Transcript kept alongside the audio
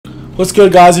What's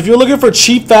good, guys? If you're looking for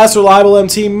cheap, fast, reliable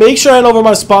MT, make sure to head over to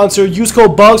my sponsor. Use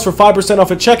code BUGS for 5% off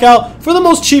at checkout for the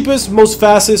most cheapest, most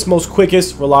fastest, most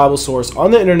quickest, reliable source on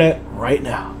the internet right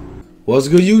now. What's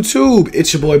good, YouTube?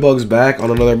 It's your boy Bugs back on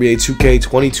another NBA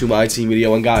 2K22 Myteam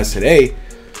video. And guys, today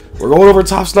we're going over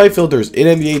top snipe filters in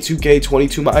NBA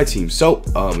 2K22 Myteam. So,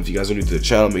 if you guys are new to the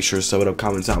channel, make sure to sub it up,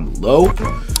 comment down below.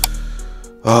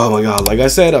 Oh my god, like I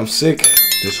said, I'm sick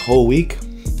this whole week.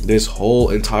 This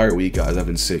whole entire week, guys, I've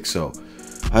been sick, so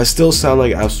I still sound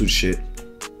like absolute shit.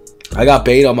 I got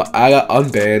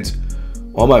unbanned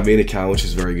on my main account, which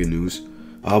is very good news.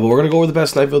 But we're gonna go over the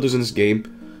best snipe filters in this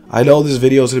game. I know this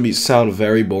video is gonna sound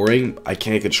very boring. I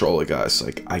can't control it, guys.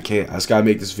 Like, I can't. I just gotta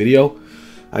make this video.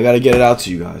 I gotta get it out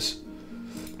to you guys.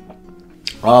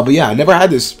 But yeah, I never had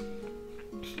this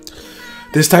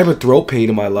type of throat pain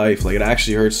in my life. Like, it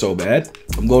actually hurts so bad.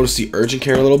 I'm going to see urgent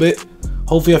care in a little bit.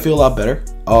 Hopefully I feel a lot better.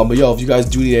 But yo, if you guys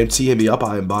do need MT, hit me up.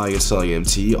 I am buying and selling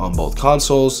MT on both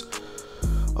consoles.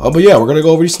 But yeah, we're gonna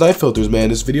go over these snipe filters, man.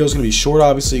 This video is gonna be short,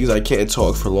 obviously, because I can't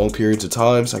talk for long periods of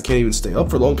times. I can't even stay up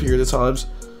for long periods of times.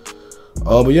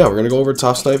 But yeah, we're gonna go over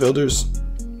top snipe filters.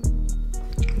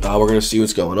 We're gonna see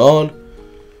what's going on.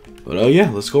 But yeah,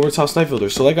 let's go over top snipe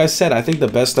filters. So like I said, I think the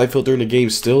best snipe filter in the game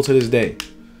still to this day,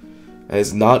 and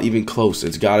it's not even close.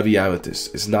 It's gotta be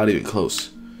Amethyst. It's not even close.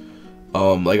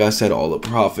 Like I said, all the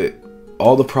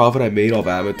profit I made off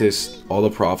Amethyst, all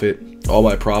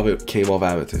my profit came off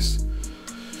Amethyst.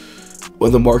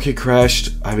 When the market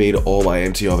crashed, I made all my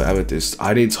MT off Amethyst.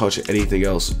 I didn't touch anything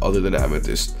else other than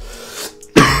Amethyst.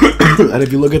 And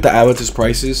if you look at the Amethyst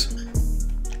prices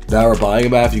that we're buying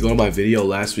them at, if you go to my video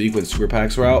last week when super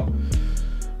packs were out,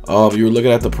 you were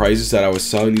looking at the prices that I was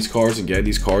selling these cards and getting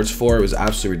these cards for. It was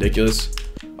absolutely ridiculous.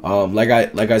 Like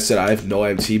I said, I have no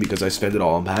MT because I spend it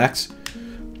all on packs.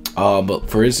 But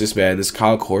for instance, man, this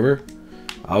Kyle Korver,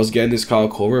 I was getting this Kyle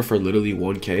Korver for literally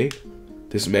 1K.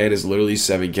 This man is literally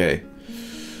 7K.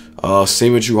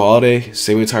 Same with Drew Holiday,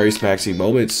 same with Tyrese Maxey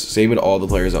Moments, same with all the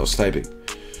players I was sniping.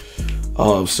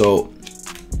 So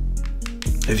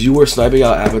if you were sniping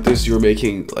out Amethyst, you were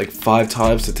making like 5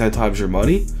 times to 10 times your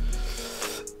money.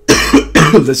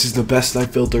 This is the best snipe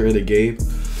filter in the game.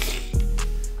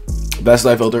 Best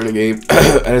snipe filter in the game,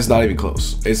 and it's not even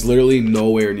close. It's literally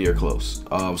nowhere near close.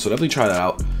 So definitely try that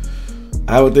out.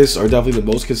 Amethyst are definitely the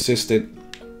most consistent.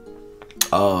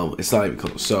 It's not even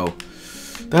close. So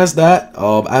that's that.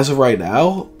 As of right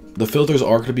now, the filters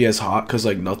aren't gonna be as hot because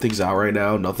like nothing's out right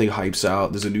now. Nothing hypes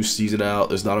out. There's a new season out.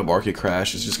 There's not a market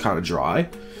crash. It's just kind of dry.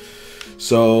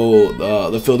 So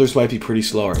the filters might be pretty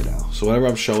slow right now. So whenever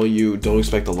I'm showing you, don't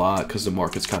expect a lot because the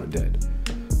market's kind of dead.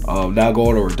 Now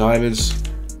going over diamonds.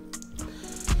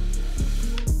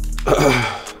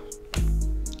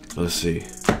 Let's see.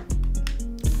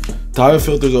 Diamond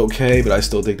filter's okay, but I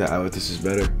still think that Amethyst is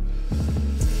better.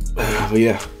 But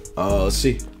yeah, let's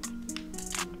see.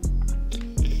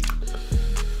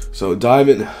 So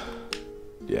diamond,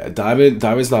 yeah,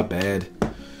 diamond's not bad.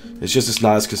 It's just it's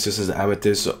not as consistent as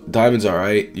Amethyst. So diamond's all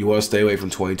right. You want to stay away from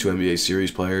 22 NBA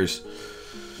series players.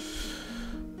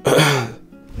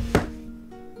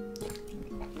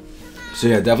 So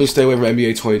yeah, definitely stay away from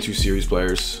NBA 22 series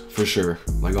players for sure,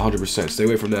 like 100%. Stay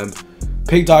away from them.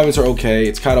 Pink diamonds are okay.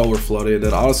 It's kind of overflooded. And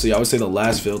then honestly, I would say the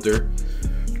last filter,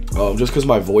 just because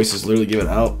my voice is literally giving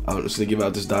out, I'm just gonna give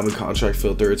out this diamond contract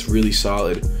filter. It's really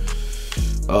solid.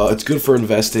 It's good for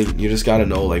investing. You just gotta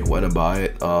know like when to buy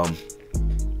it.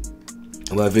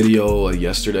 In that video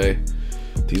yesterday,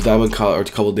 these diamond or a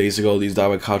couple days ago, these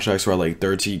diamond contracts were at like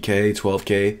 13K,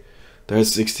 12K. They're at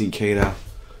 16K now.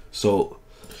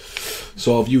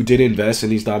 So if you did invest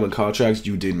in these diamond contracts,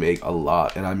 you did make a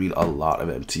lot, and I mean a lot of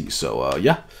MT. So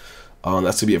yeah,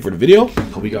 that's gonna be it for the video.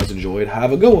 Hope you guys enjoyed.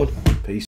 Have a good one.